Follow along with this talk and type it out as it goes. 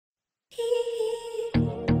It's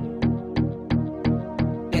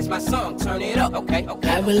my song, turn it up, okay, okay.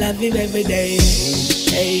 I will love you every day.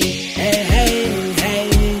 Hey, hey, hey, hey.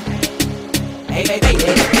 Hey, baby, hey,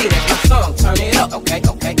 hey, that's my song, turn it up, okay,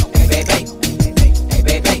 okay, okay, baby. Hey,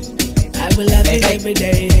 baby. I will love you every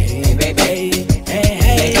day. Hey, baby. Hey,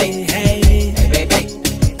 hey, hey, hey. Hey, baby.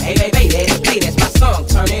 Hey, baby, hey, hey, that's my song,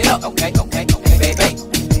 turn it up, okay, okay, okay, baby.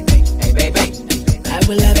 Hey, baby. I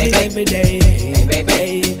will love you every day. Hey,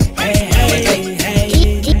 baby. Hey, hey, hey,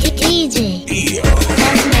 hey. DJ.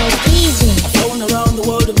 That's my DJ. I've flown around the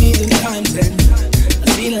world a million times and I've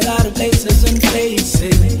seen a lot of places and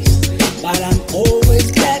places, but I'm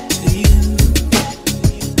always back to you.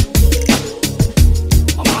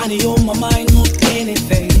 My money on my mind, not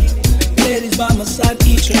anything. Ladies by my side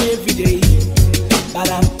each and every day, but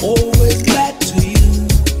I'm always back to you.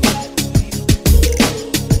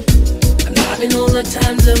 I'm loving all the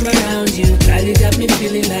times I'm around you. Girl, you got me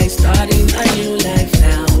feeling like starting a new life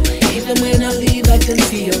now. Even when I leave, I can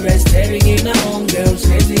see your eyes staring in my own girls.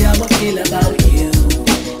 Crazy how I feel about you.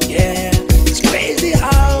 Yeah, it's crazy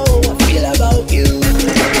how I feel about you.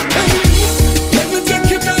 Let me take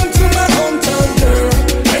you down to my hometown, girl.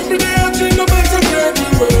 Every day I dream about a brand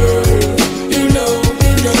new world. You know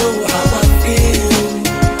how I feel.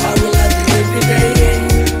 I will love you every day.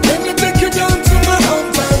 Let me take you down to my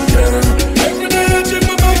hometown, girl. Every day I dream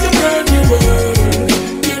about a brand new world.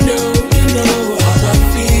 You know how I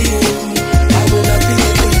feel. I will love you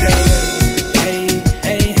every day. Hey,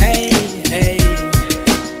 hey, hey, hey.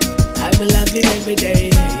 I will love you every day.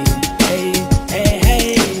 Hey, hey,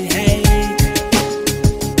 hey, hey.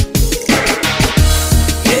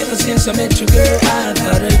 Ever since I met you, girl, I've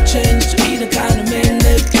had a change to be the kind of man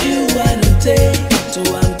that you wanna take. So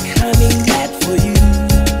I'm coming back for you.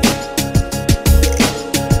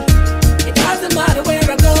 It doesn't matter where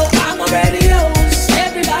I go, I'm already yours.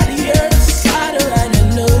 Everybody else, I don't wanna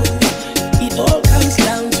know. It all comes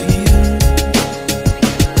down to you.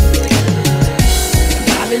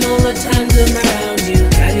 Having all the times I'm around you,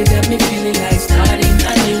 girl, you got me feeling like starting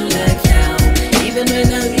a new life now. Even when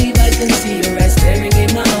I leave, I can see your eyes staring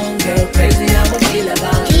in my own girl. Crazy how I feel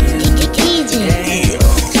about